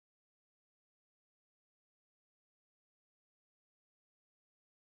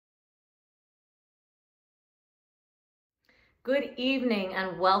Good evening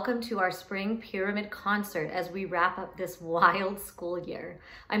and welcome to our Spring Pyramid Concert as we wrap up this wild school year.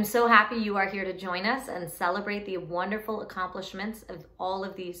 I'm so happy you are here to join us and celebrate the wonderful accomplishments of all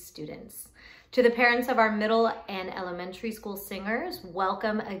of these students. To the parents of our middle and elementary school singers,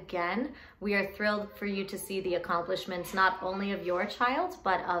 welcome again. We are thrilled for you to see the accomplishments not only of your child,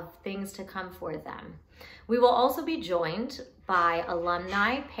 but of things to come for them. We will also be joined by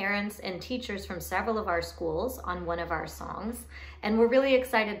alumni, parents, and teachers from several of our schools on one of our songs, and we're really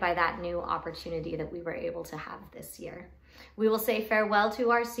excited by that new opportunity that we were able to have this year. We will say farewell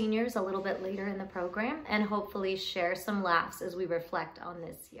to our seniors a little bit later in the program and hopefully share some laughs as we reflect on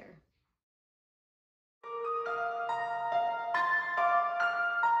this year.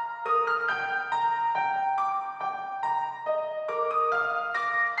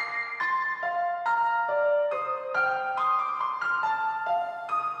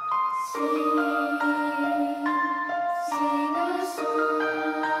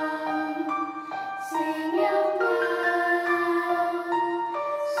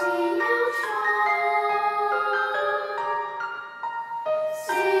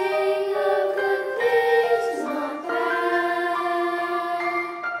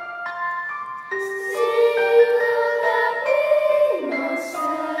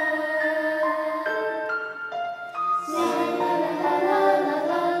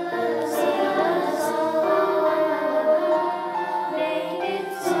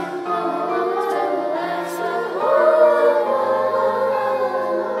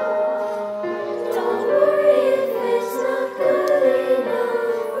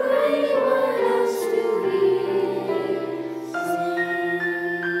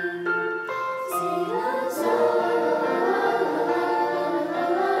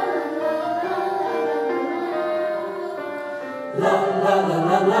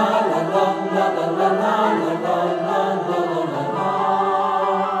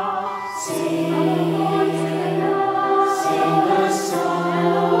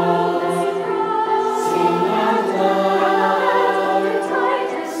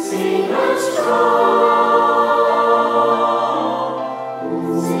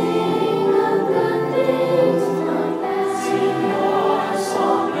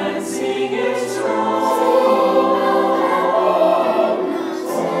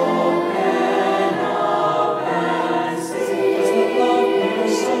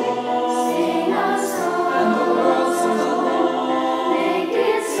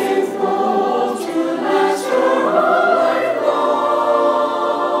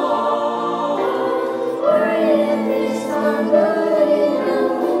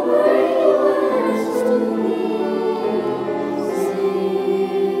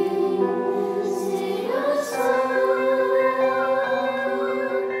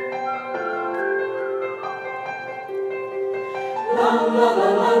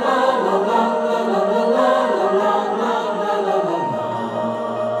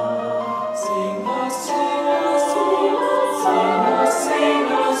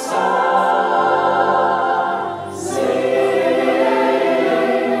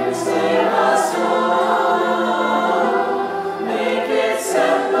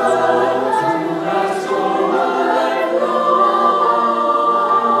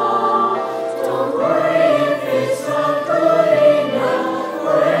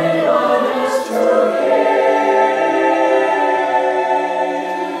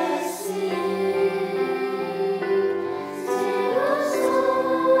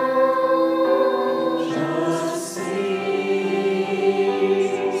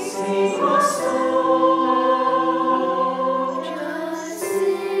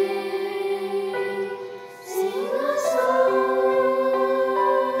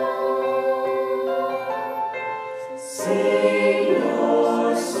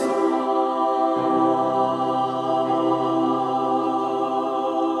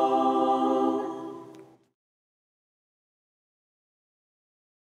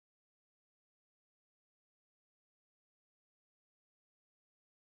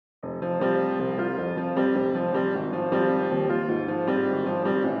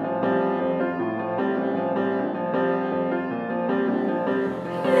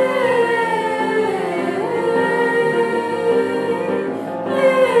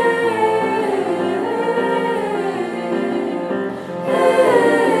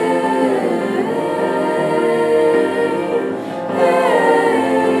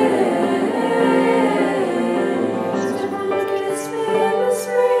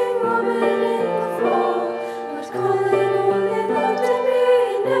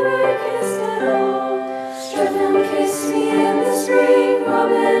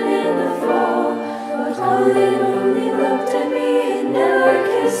 Colin only looked at me and never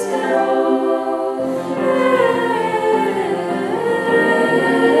kissed at all.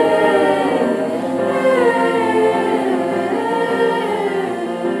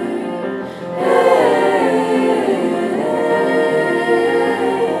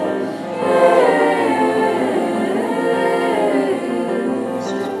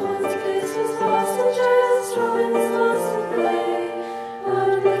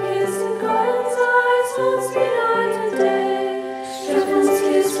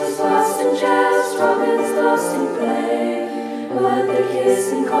 But the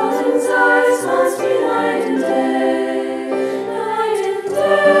kiss in Colin's eyes haunts me night and day, night and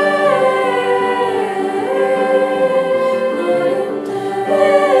day, night and day,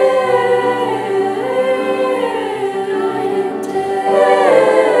 night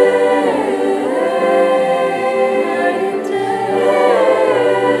and day.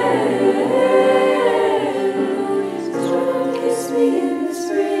 Don't kiss me in the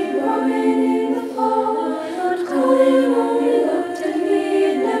spring, Robin in the fall. Colin only looked at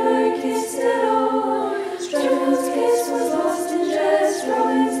me and never kissed at all. Strephon's kiss was lost in jest,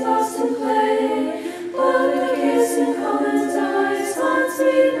 Robin's lost in play. But the kiss in Colin's eyes haunts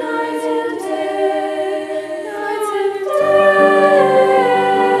me night and day, night and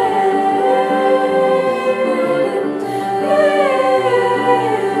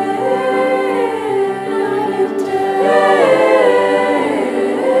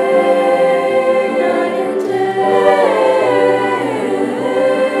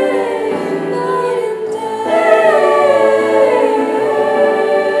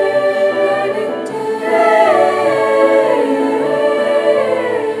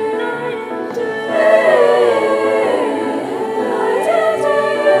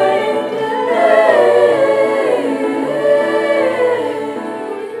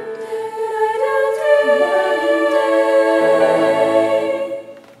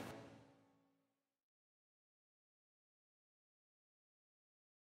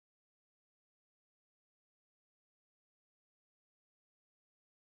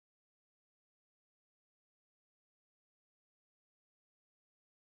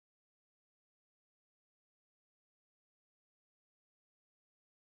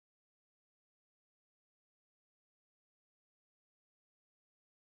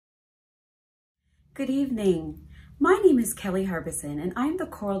Good evening. My name is Kelly Harbison, and I'm the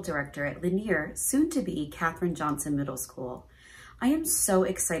choral director at Lanier, soon to be Katherine Johnson Middle School. I am so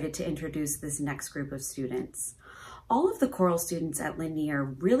excited to introduce this next group of students. All of the choral students at Lanier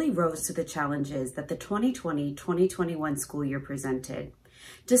really rose to the challenges that the 2020-2021 school year presented.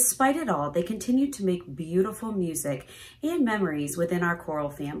 Despite it all, they continued to make beautiful music and memories within our choral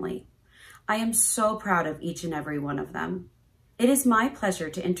family. I am so proud of each and every one of them. It is my pleasure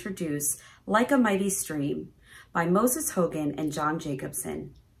to introduce Like a Mighty Stream by Moses Hogan and John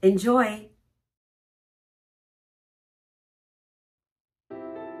Jacobson. Enjoy!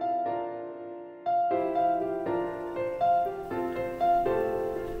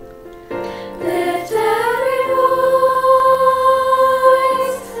 Lift every voice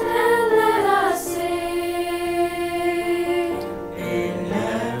and let us sing. In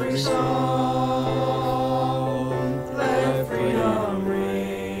every song, let freedom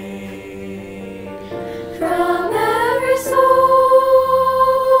ring. From every soul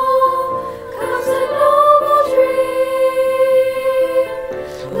comes a noble dream.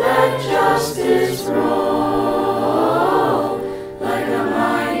 Let justice roll like a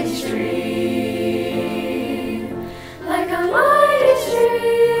mighty stream, like a mighty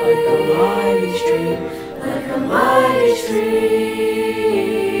stream, Like a mighty stream, like a mighty stream.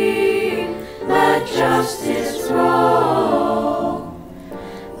 Let justice roll,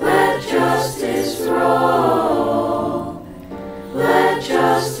 let justice roll, let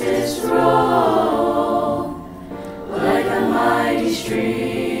justice roll, like a mighty stream.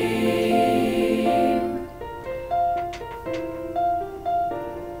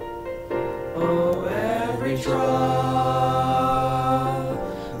 oh, every trial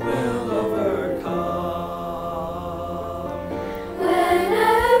will overcome. When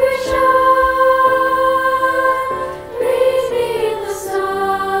every child beneath the sun,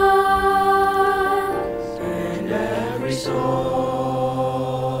 And every soul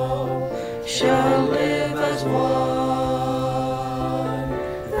shall live as one.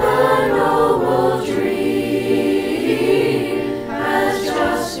 the noble dream has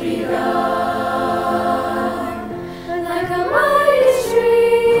just begun. Like a mighty stream,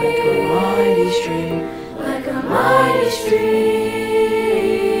 Like a mighty stream, like a mighty stream.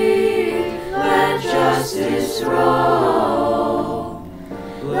 Let justice roll,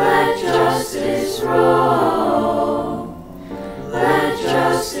 let justice roll.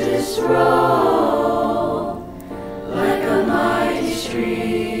 justice roll like a mighty stream,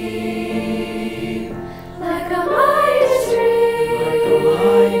 like a mighty stream, like a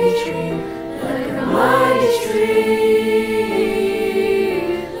mighty stream, like a mighty stream.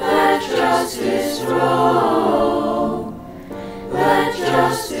 Let justice roll, let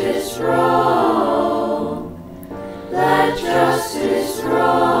justice roll, let justice roll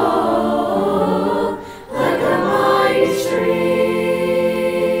like a mighty stream.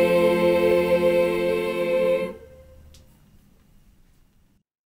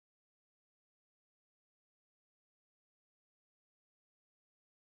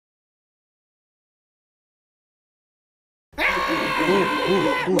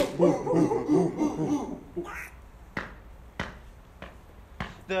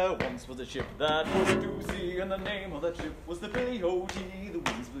 There once was a ship that was to sea, and the name of that ship was the Billy O.T. The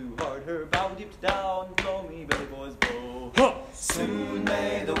winds blew hard, her bow dipped down, blow me, belly boys, blow. Soon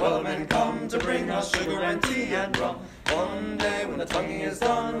may the wellerman come to bring us sugar and tea and rum. One day when the tonguing is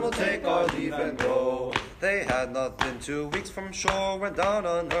done, we'll take our leave and go. They had not been 2 weeks from shore when down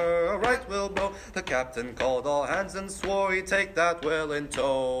on her a right whale blow. The captain called all hands and swore he'd take that whale in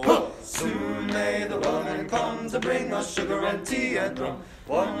tow. Soon may the wellerman come to bring us sugar and tea and rum.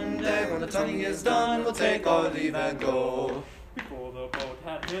 One day when the tonguing is done, we'll take our leave and go. Before the boat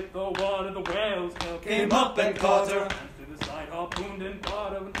had hit the water, the whale's tail Came up and caught her. and to the side harpooned and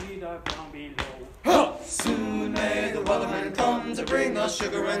caught her, and we dived down below. Soon may the wellerman come to bring us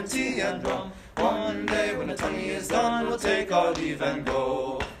sugar and tea and rum. One day when the tonguing is done, we'll take our leave and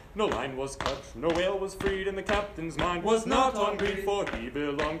go. No line was cut, no whale was freed, and the captain's mind was not on greed, for he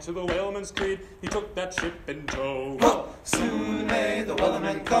belonged to the whaleman's creed. He took that ship in tow. Soon may the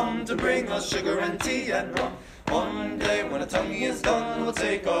wellerman come to bring us sugar and tea and rum. One day when the tonguing is done, we'll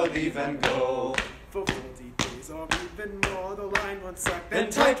take our leave and go. For 40 days or even more, the line once sucked Then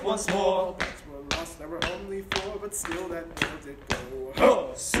tight once more. Boats were lost, there were only 4, but still that whale did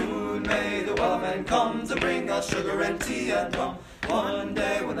go. Soon may the wellerman come to bring us sugar and tea and rum. One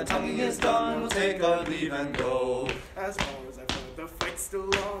day when the tonguing is done, we'll take our leave and go. As far as I've heard, the fight's still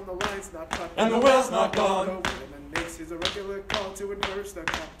on, the line's not cut, And the whale's not gone. The whaleman makes his irregular call to encourage the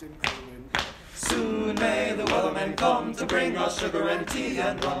captain crewman. Soon may the wellerman come to bring us sugar and tea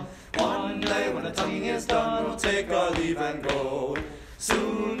and rum. One day when the tonguing is done, we'll take our leave and go.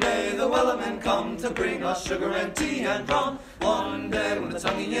 Soon may the wellerman come to bring us sugar and tea and rum. One day when the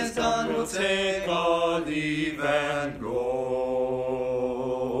tonguing is done, we'll take our leave and go.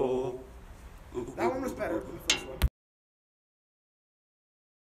 That one was better than the first one.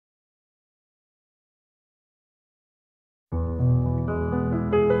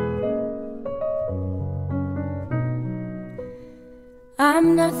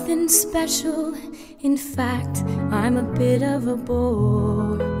 I'm nothing special, in fact, I'm a bit of a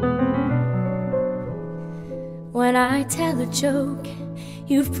bore. When I tell a joke,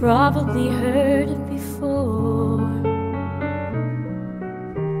 you've probably heard it before.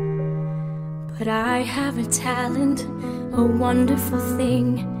 But I have a talent, a wonderful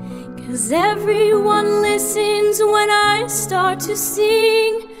thing, 'cause everyone listens when I start to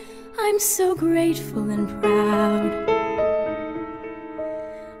sing. I'm so grateful and proud.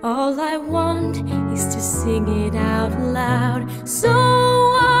 All I want is to sing it out loud. So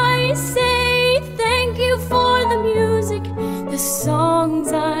I say thank you for the music, the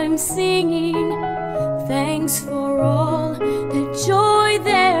songs I'm singing. Thanks for all the joy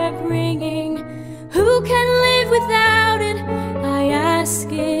they're bringing. Who can live without it? I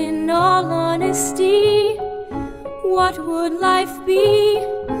ask in all honesty. What would life be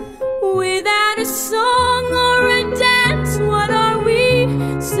without a song or a dance? What are we?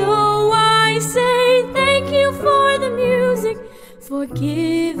 So I say thank you for the music, for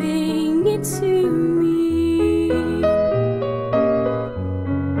giving it to me.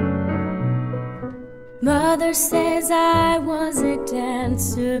 Mother says I was a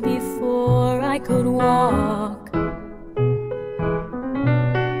dancer before I could walk.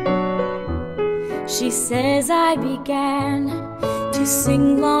 She says I began to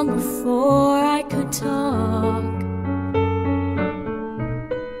sing long before I could talk.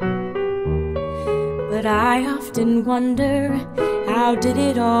 But I often wonder, how did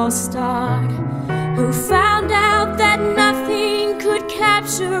it all start? Who found out that nothing could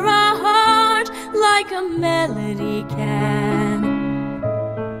capture a heart like a melody can?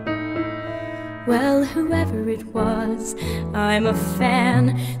 Well, whoever it was, I'm a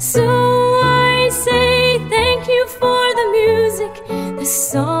fan. So I say thank you for the music, the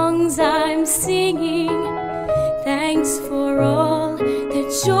songs I'm singing. Thanks for all the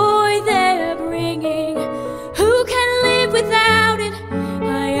joy they're bringing. Who can live without it?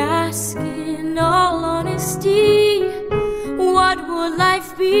 I would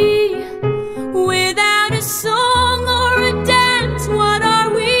life be without a song or a dance? What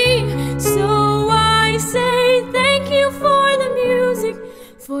are we? So I say thank you for the music,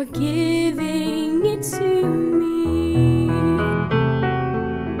 for giving it to me.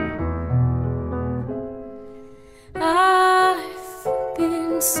 I've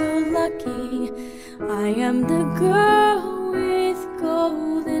been so lucky, I am the girl with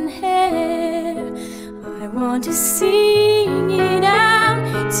golden hair. I want to sing it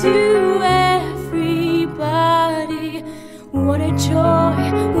out to everybody. What a joy,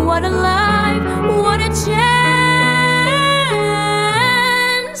 what a life, what a chance.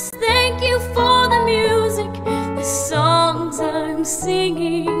 Thank you for the music, the songs I'm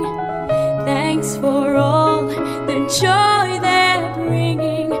singing. Thanks for all the joy they're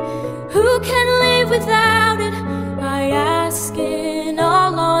bringing. Who can live without it? I ask in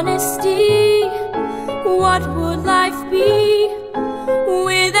all honesty. What would life be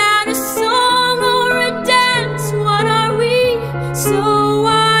without a song or a dance? What are we? So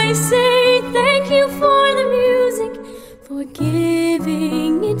I say thank you for the music, for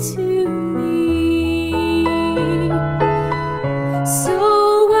giving it to me. So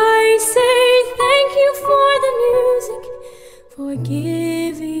I say thank you for the music, for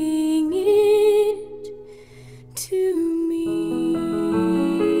giving it to me.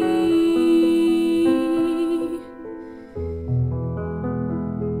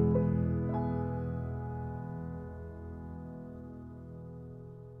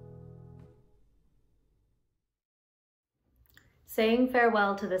 Saying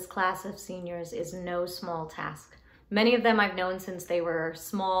farewell to this class of seniors is no small task. Many of them I've known since they were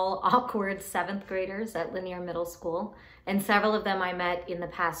small, awkward 7th graders at Linear Middle School, and several of them I met in the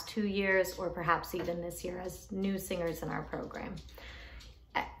past 2 years or perhaps even this year as new singers in our program.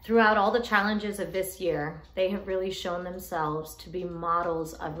 Throughout all the challenges of this year, they have really shown themselves to be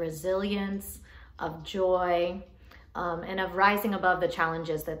models of resilience, of joy, and of rising above the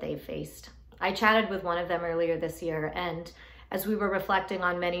challenges that they faced. I chatted with one of them earlier this year, and as we were reflecting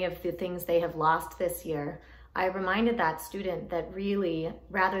on many of the things they have lost this year, I reminded that student that really,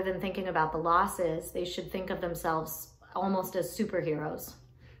 rather than thinking about the losses, they should think of themselves almost as superheroes,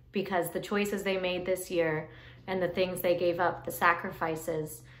 because the choices they made this year and the things they gave up, the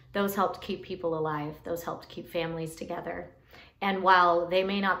sacrifices, those helped keep people alive. Those helped keep families together. And while they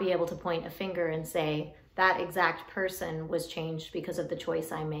may not be able to point a finger and say, that exact person was changed because of the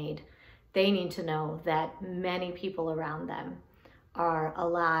choice I made, they need to know that many people around them are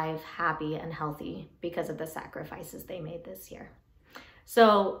alive, happy, and healthy because of the sacrifices they made this year.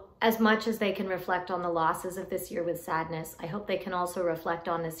 So as much as they can reflect on the losses of this year with sadness, I hope they can also reflect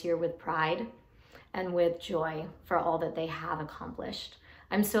on this year with pride and with joy for all that they have accomplished.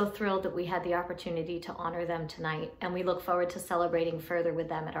 I'm so thrilled that we had the opportunity to honor them tonight, and we look forward to celebrating further with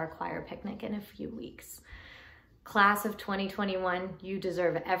them at our choir picnic in a few weeks. Class of 2021, you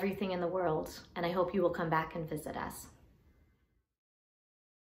deserve everything in the world, and I hope you will come back and visit us.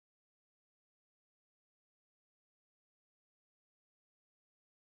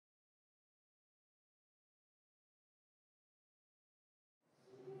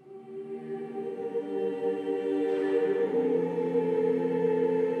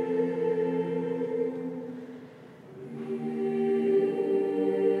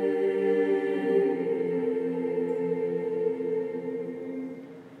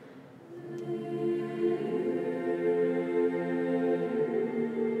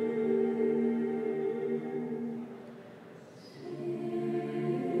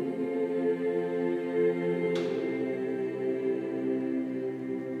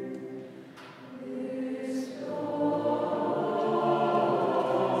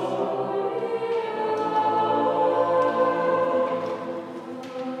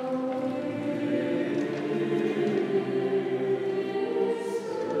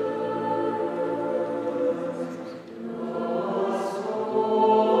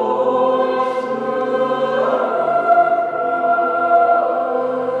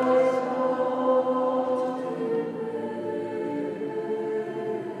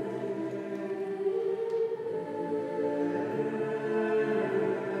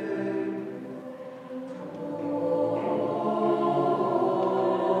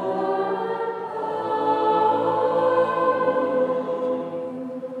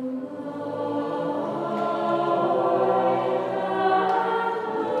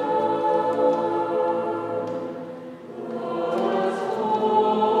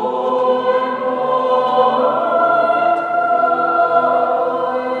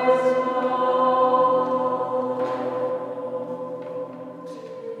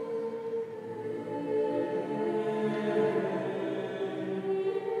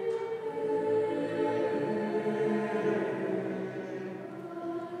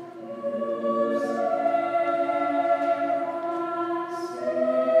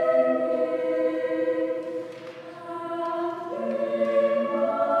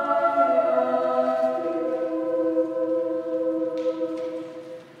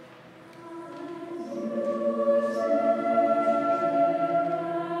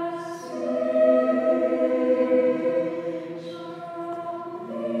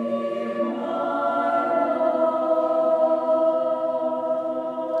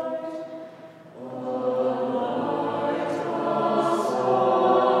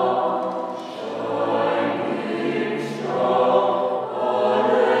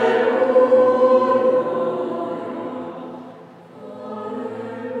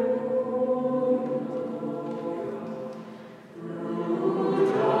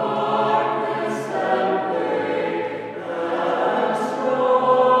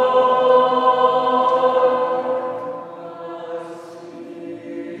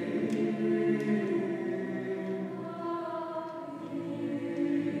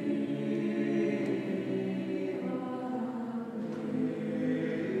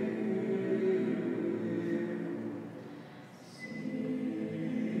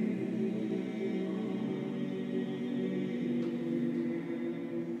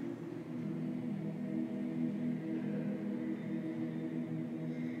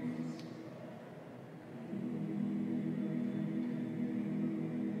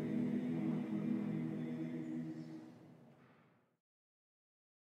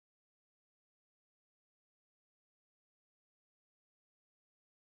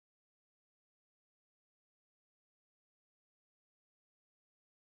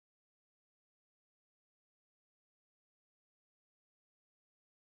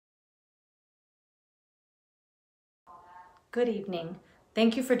 Good evening.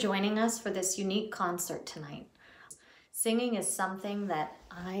 Thank you for joining us for this unique concert tonight. Singing is something that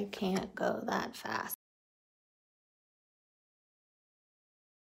I can't go that fast.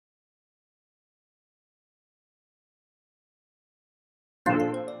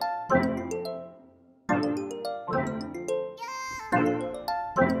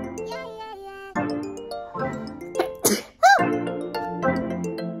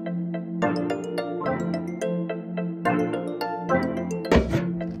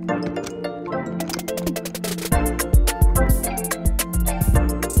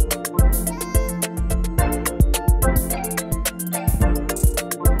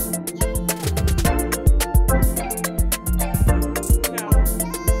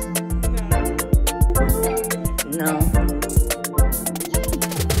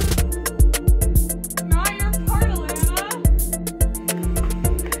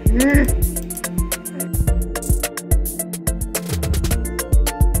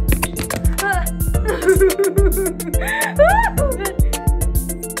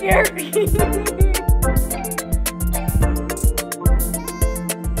 Scared me.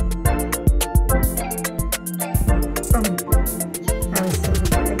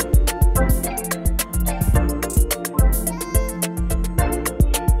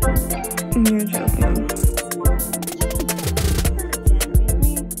 You're joking.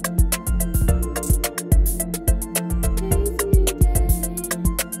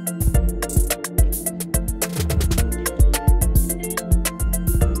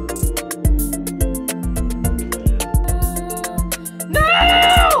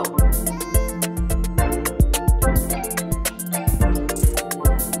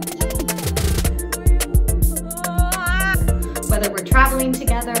 Whether we're traveling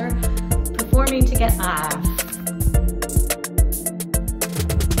together, performing together.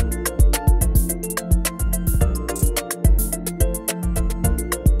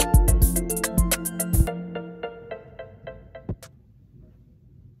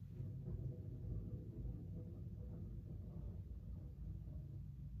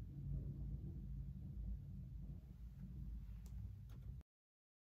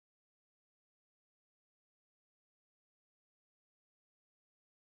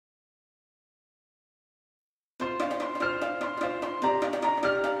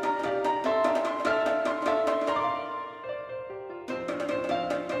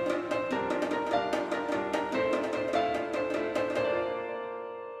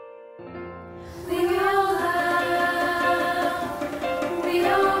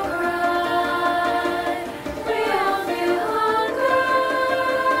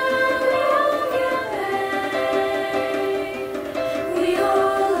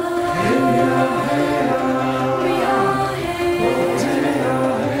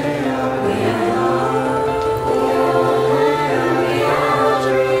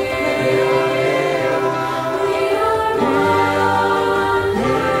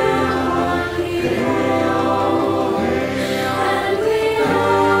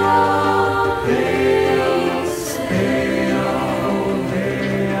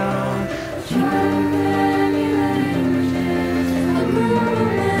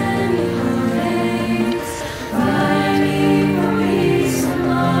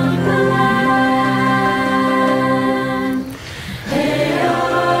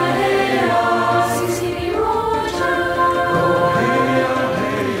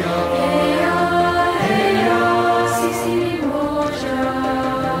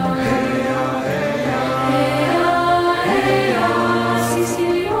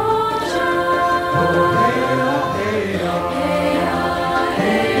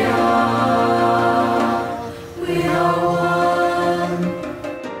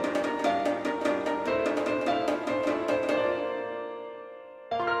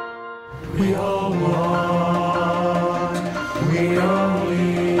 We all want, we all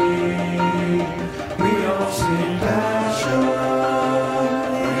lead, we all seek passion,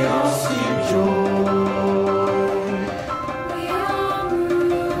 we all seek joy.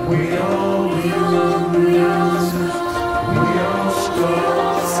 We all move, we all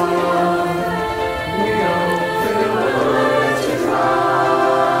score, we all feel to fly.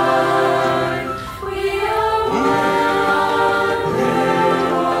 We all want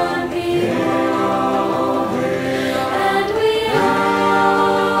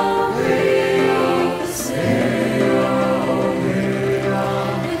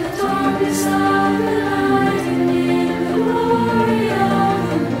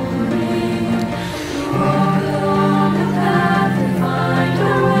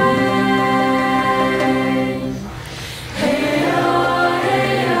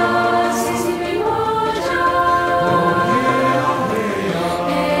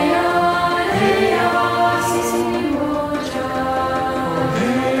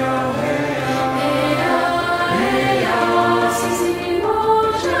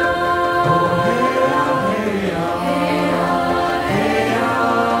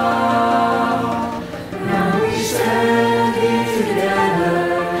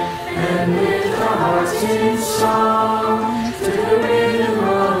captain's song.